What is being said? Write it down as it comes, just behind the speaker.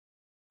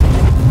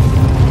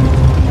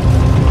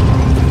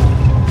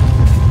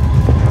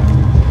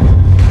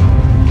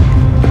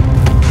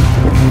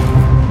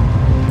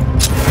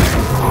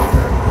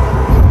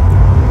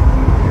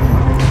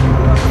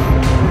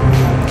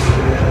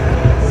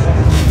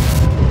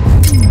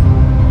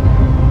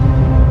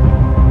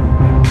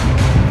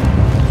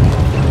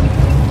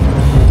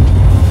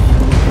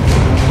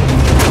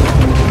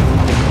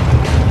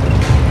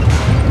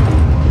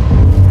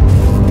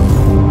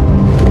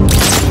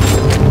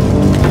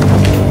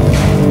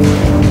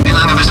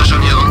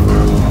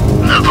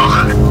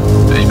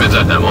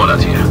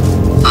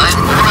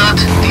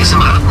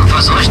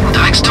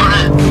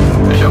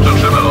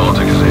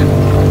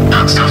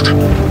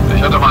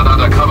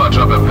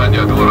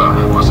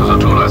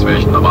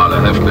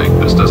beschäftigt,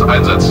 bis das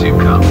Einsatzteam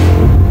kam.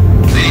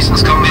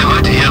 Wenigstens kommen wir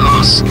heute hier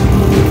raus.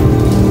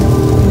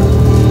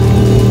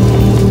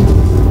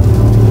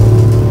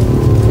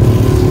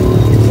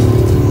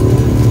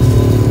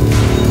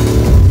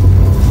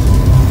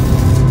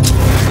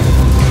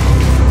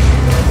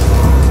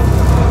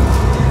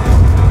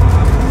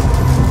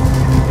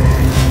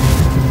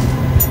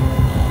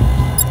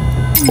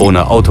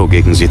 Ohne Auto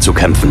gegen sie zu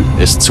kämpfen,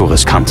 ist zu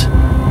riskant.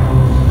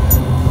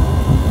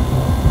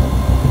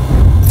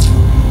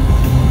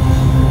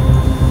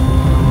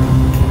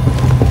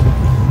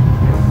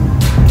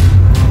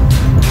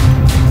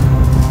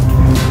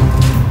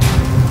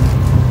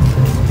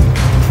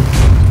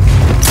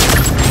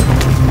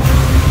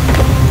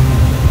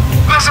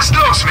 Was ist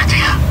los mit dir?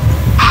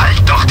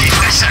 Halt doch die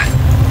Fresse!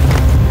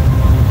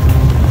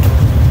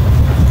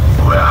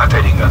 Woher hat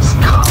er den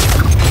ganzen Kram?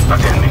 Hat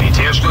er einen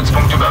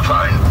Militärstützpunkt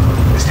überfallen?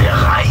 Ist er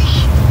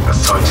reich?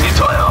 Das Zeug sieht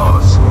teuer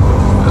aus.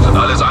 Das sind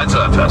alles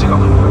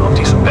Einzelanfertigungen, um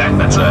diesen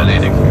Batman zu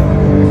erledigen.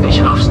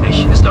 Ich raff's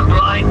nicht. Ist doch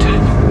nur ein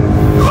Typ.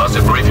 Du warst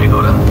im Briefing,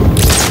 oder?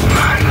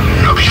 Nein,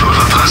 hab ich wohl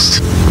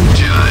verpasst.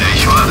 Tja,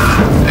 ich war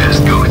da. Er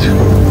ist gut.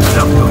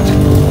 Verdammt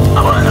gut.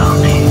 Aber eine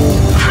Armee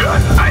für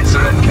einen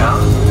einzelnen Kerl?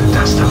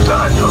 Das dürfte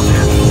einfach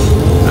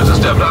werden. Das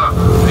ist der Plan.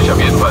 Ich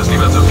habe jedenfalls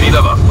lieber zu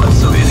viele Waffen als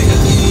zu wenige.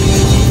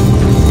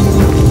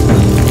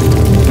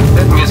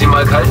 Hätten wir sie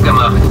mal kalt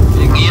gemacht.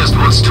 Wegen ihr ist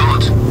Woods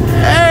tot.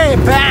 Hey,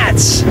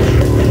 Bats!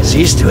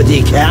 Siehst du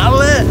die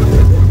Kerle?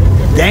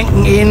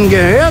 Denken, ihnen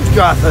gehört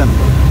Gotham.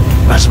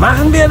 Was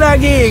machen wir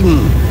dagegen?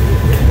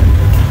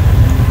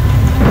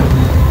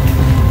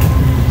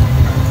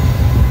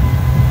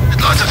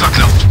 Leute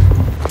verkloppt.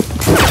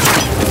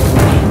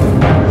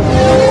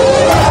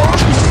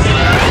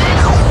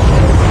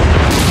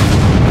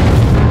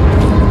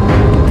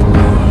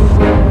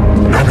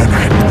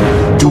 Nein.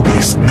 Du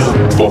gehst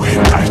nirgendwo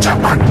hin, alter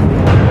Mann.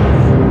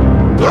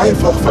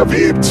 Dreifach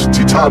verwebt,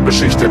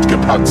 titanbeschichtet,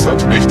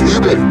 gepanzert, nicht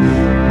übel.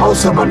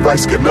 Außer man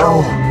weiß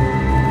genau,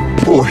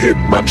 wohin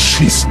man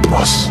schießen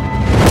muss.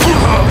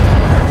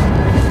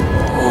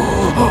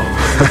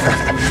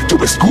 Du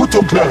bist gut,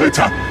 dunkler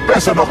Ritter.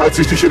 Besser noch, als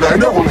ich dich in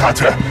Erinnerung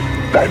hatte.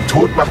 Dein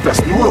Tod macht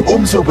das nur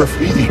umso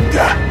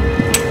befriedigender.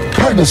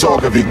 Keine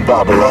Sorge wegen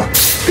Barbara.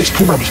 Ich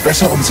kümmere mich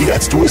besser um sie,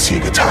 als du es je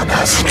getan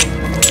hast.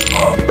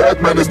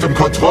 Batman ist im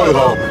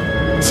Kontrollraum.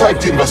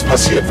 Zeigt ihm, was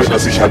passiert, wenn er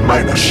sich an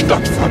meiner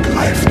Stadt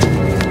vergreift.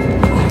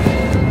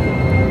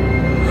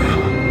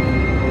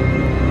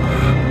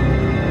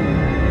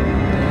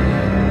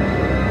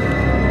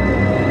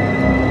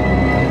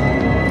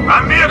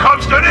 An mir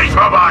kommst du nicht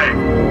vorbei!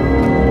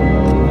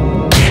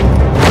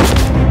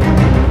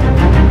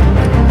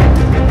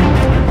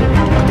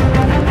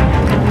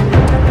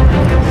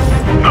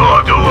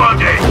 Nur du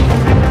und ich!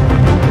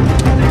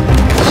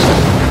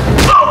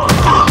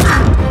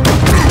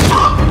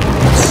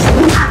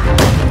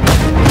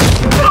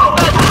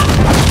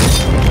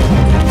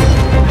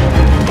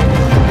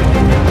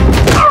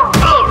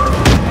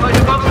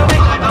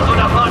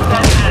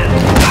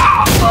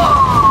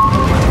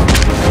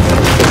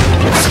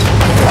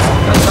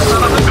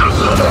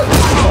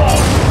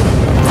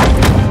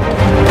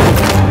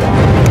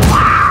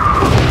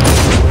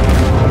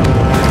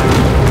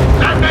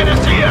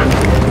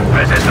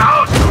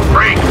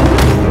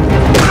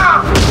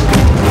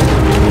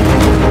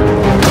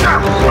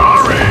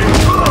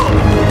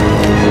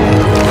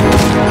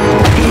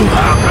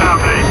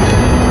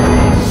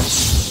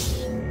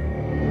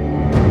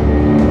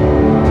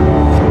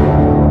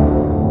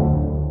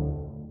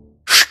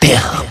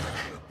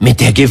 Mit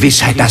der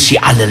Gewissheit, dass sie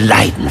alle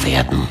leiden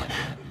werden.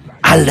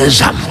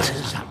 Allesamt.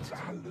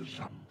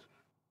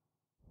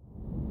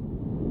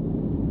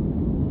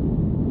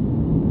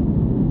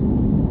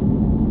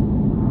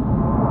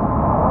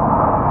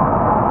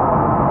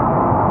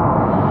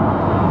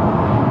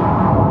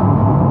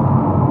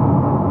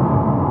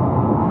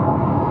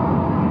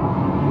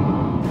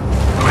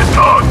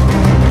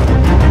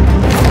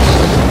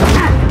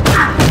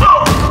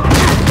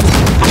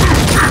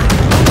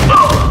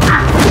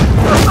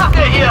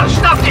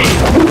 Schnappt ihn!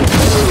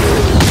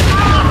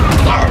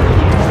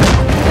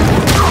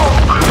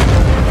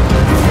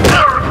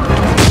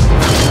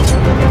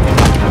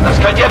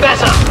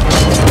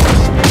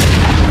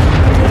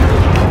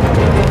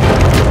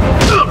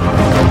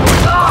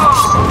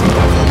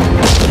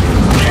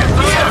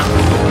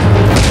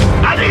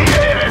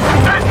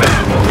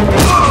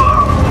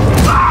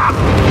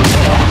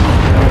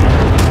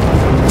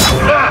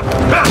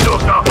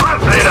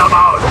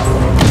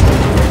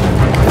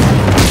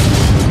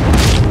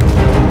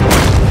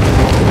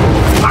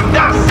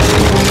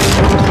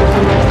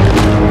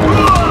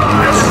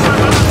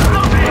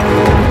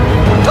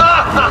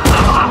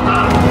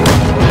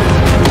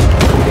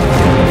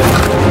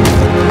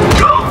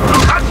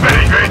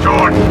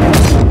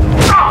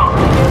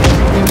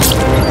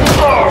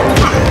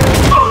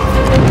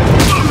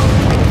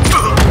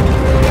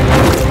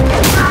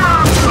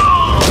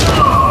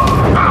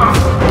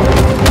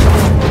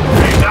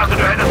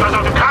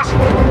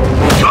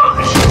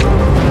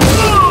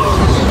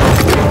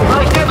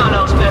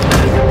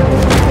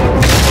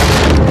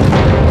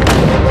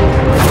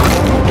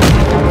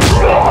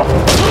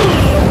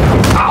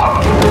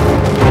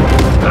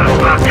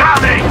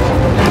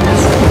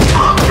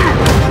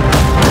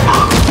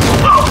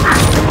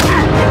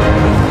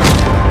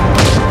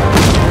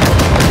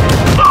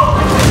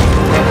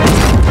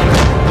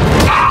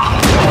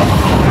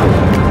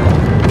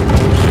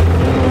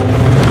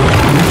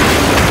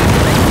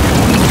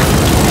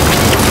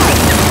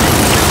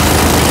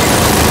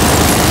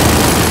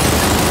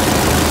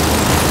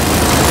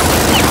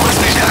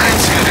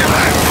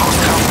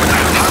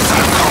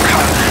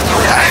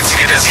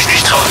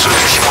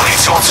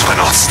 Munition zu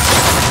benutzen.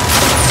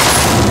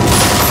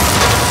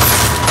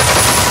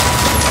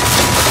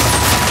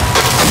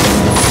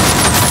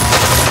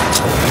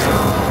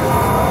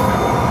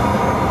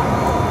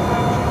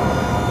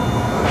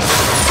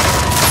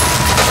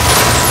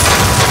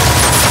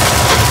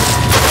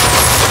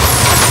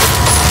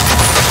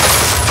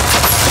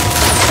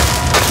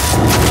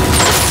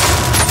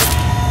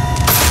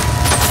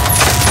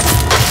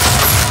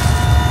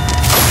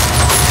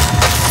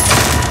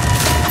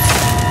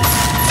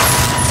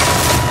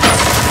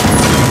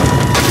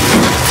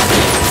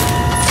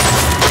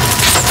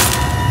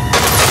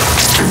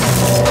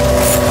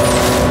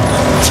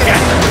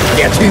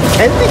 Der Typ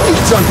kennt mich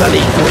nicht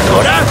sonderlich gut,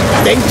 oder?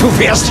 Denkt, du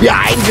wärst hier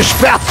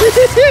eingesperrt.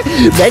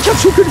 Welcher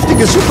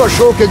zukünftige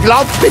Superschurke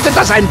glaubt bitte,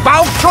 dass ein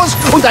Bauchschuss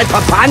und ein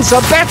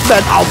Verpanzer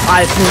Batman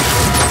aufhalten?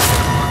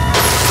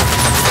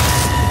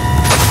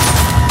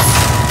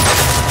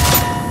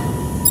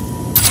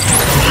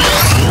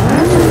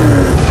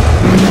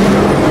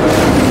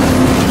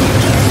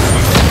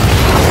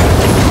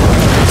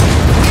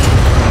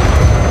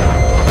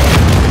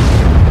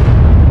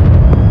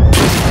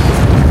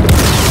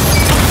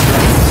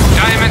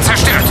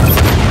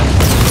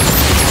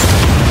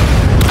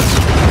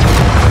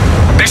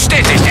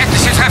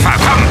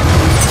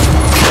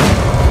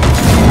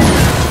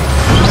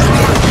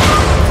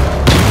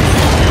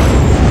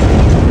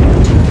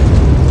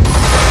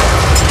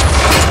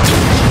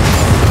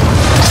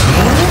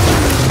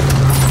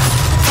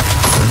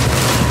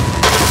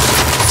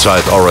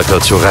 Zeit,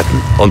 Oracle zu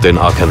retten und den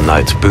Arkham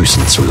Knight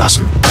büßen zu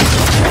lassen.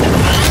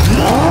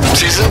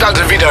 Sie sind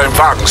also wieder im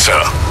Wagen,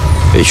 Sir.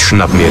 Ich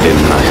schnapp mir den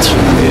Knight.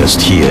 Er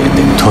ist hier in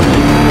dem Tunnel.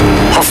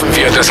 Hoffen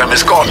wir, dass er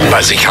Miss Gordon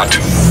bei sich hat.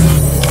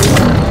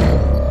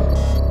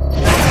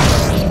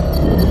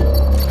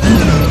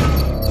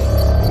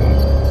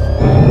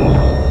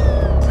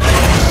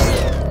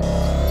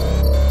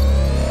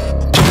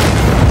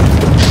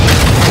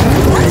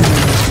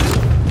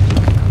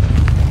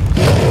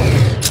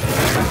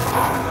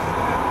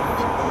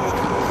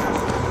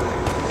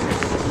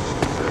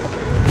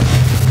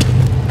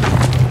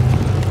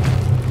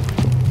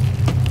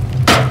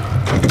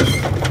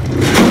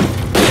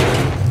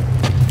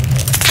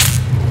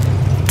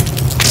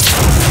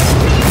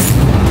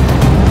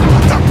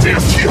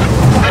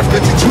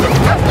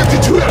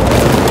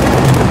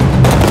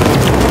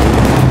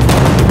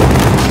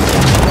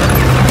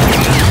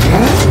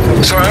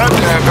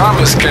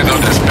 Scanner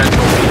des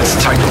Batmobils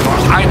zeigt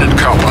nur einen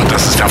Körper.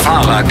 Das ist der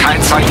Fahrer.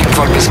 Kein Zeichen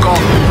von Miss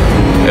Gordon.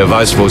 Er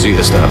weiß, wo sie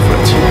ist, Alfred.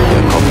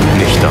 Er kommt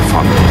nicht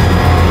davon.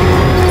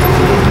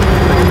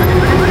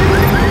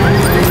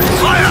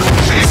 Feuer!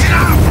 Schieß ihn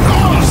ab!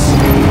 Los!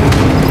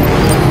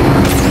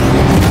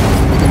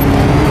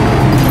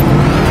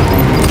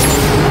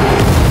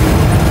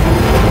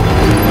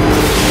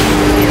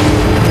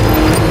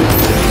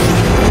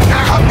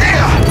 Er kommt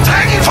näher!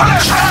 Träg ihn von der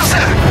Straße!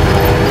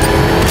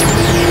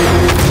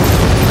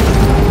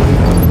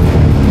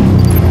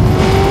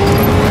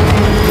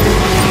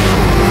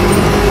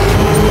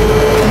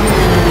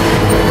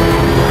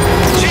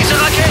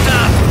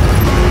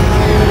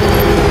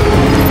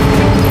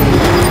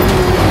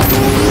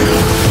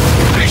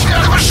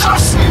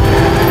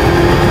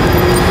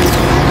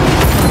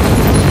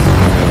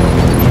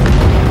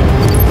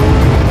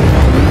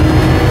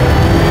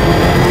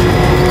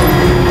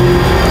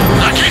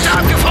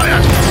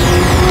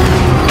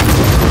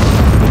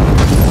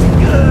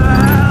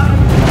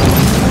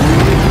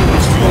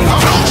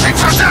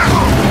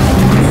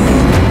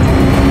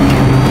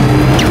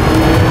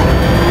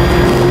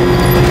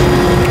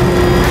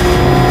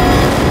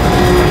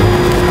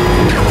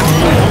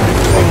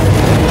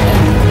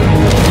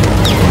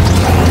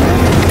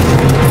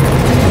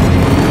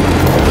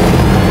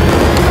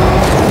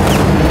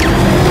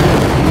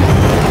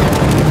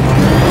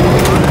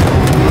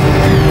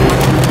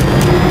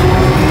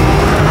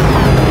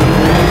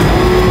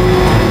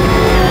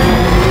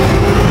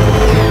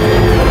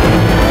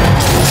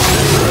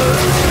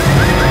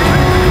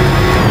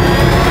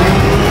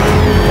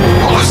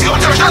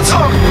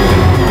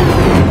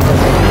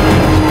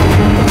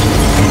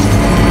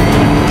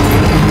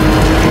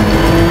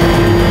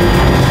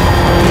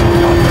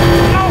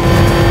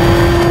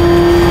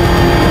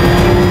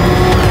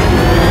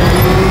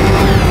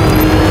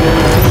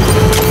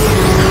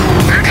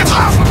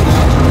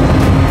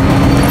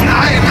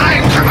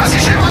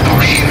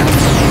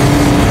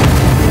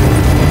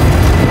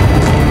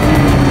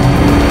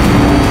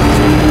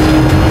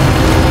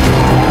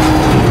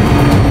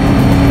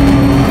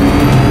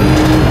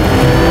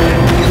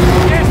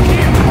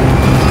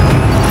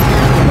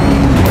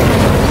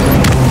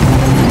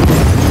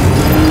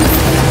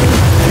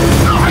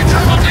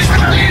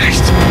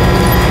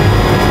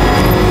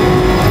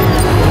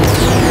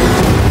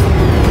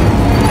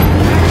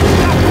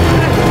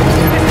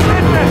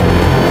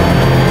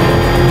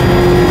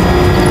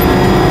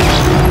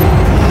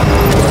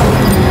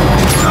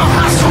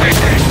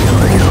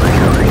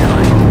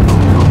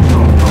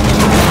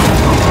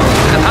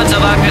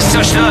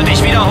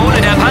 Ich wiederhole,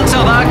 der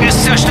Panzerwagen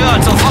ist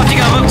zerstört.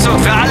 Sofortiger Rückzug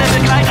für alle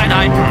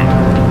Begleiteinheiten.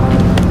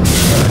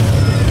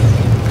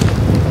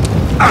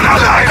 An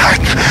alle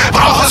Einheiten!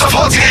 Brauche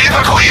sofort die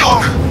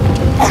Evakuierung!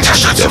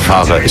 Unterstützung! Der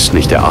Fahrer ist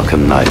nicht der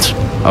Arkham Knight,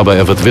 aber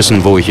er wird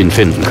wissen, wo ich ihn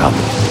finden kann.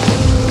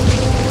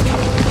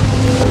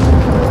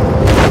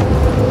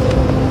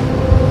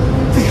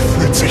 Wie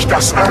fühlt sich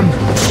das an,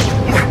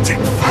 den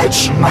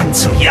falschen Mann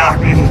zu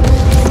jagen?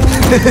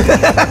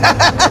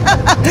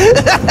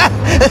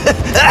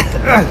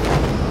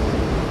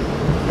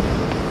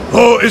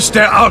 Wo ist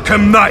der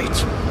Arkham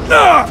Knight?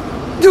 Ah,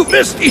 du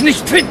wirst ihn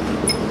nicht finden.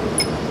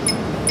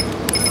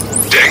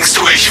 Denkst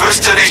du, ich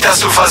wüsste nicht, dass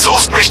du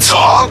versuchst, mich zu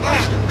orten?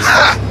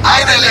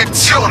 Eine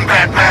Lektion,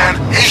 Batman.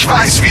 Ich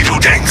weiß, wie du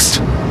denkst.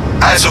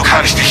 Also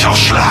kann ich dich auch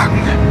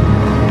schlagen.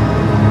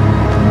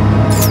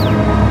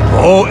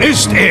 Wo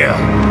ist er?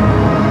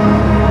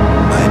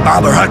 Bei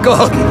Barbara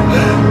Gordon.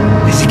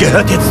 Sie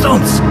gehört jetzt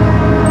uns.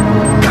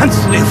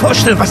 Kannst du dir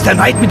vorstellen, was der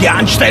Knight mit dir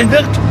anstellen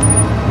wird?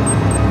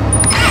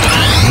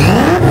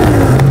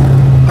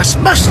 Was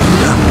machst du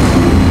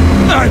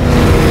da? Nein,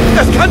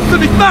 das kannst du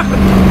nicht machen.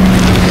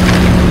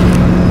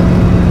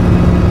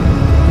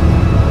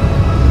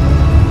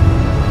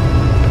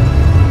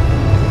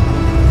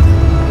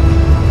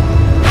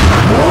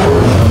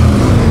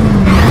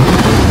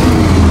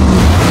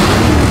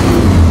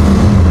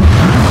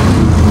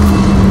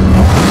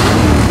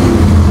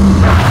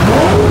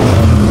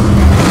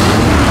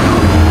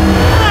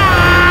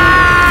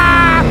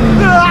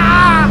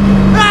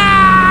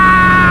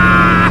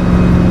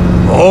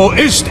 Wo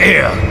ist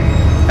er?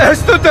 Er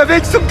ist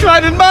unterwegs zum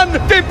kleinen Mann,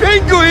 dem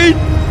Pinguin.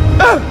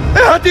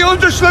 Er hat die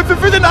Unterschlüpfe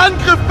für den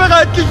Angriff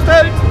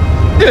bereitgestellt.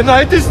 Der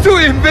Knight ist zu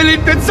ihm, will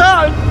ihn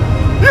bezahlen.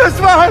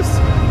 Das war's.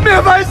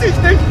 Mehr weiß ich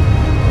nicht.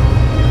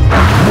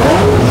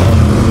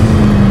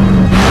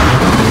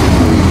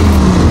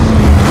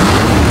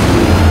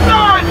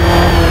 Nein!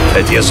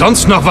 Fällt dir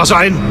sonst noch was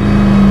ein?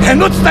 Er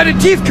nutzt eine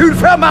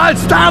Tiefkühlfirma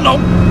als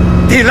Tarnung.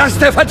 Die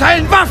Laster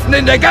verteilen Waffen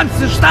in der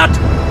ganzen Stadt.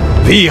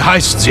 Wie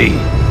heißt sie?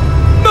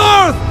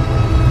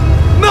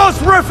 North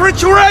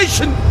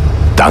Refrigeration!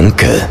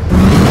 Danke.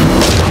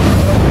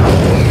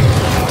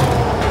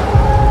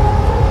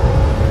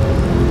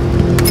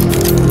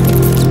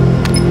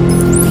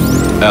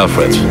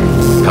 Alfred,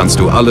 kannst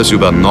du alles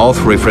über North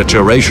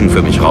Refrigeration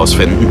für mich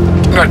rausfinden?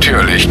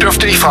 Natürlich.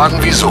 Dürfte ich fragen,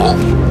 wieso?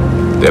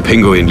 Der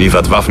Pinguin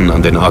liefert Waffen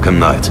an den Arkham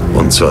Knight.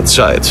 Und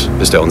zurzeit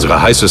ist er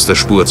unsere heißeste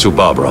Spur zu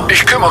Barbara.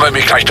 Ich kümmere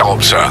mich gleich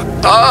darum, Sir.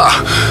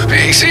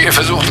 Wie ich sehe,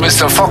 versucht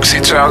Mr. Fox,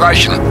 Sie zu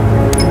erreichen.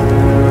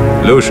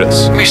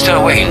 Lucius.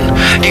 Mr. Wayne,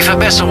 die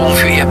Verbesserung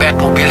für Ihr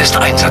Batmobil ist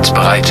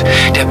einsatzbereit.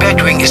 Der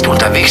Batwing ist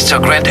unterwegs zur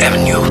Grand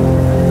Avenue.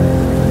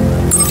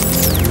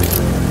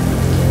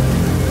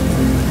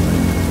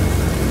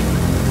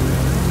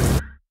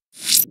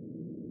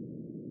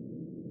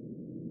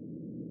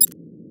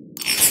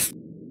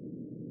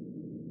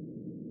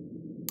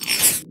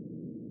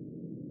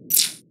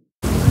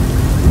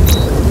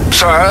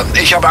 Sir,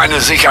 ich habe eine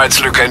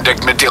Sicherheitslücke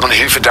entdeckt, mit deren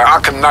Hilfe der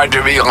Arkham Knight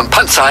über Ihren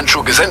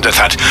Panzerhandschuh gesendet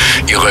hat.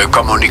 Ihre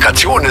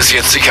Kommunikation ist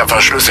jetzt sicher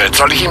verschlüsselt.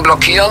 Soll ich ihn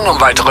blockieren, um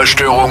weitere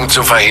Störungen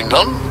zu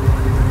verhindern?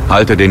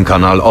 Halte den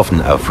Kanal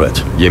offen,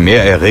 Alfred. Je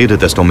mehr er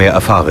redet, desto mehr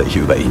erfahre ich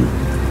über ihn.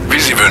 Wie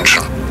Sie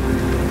wünschen.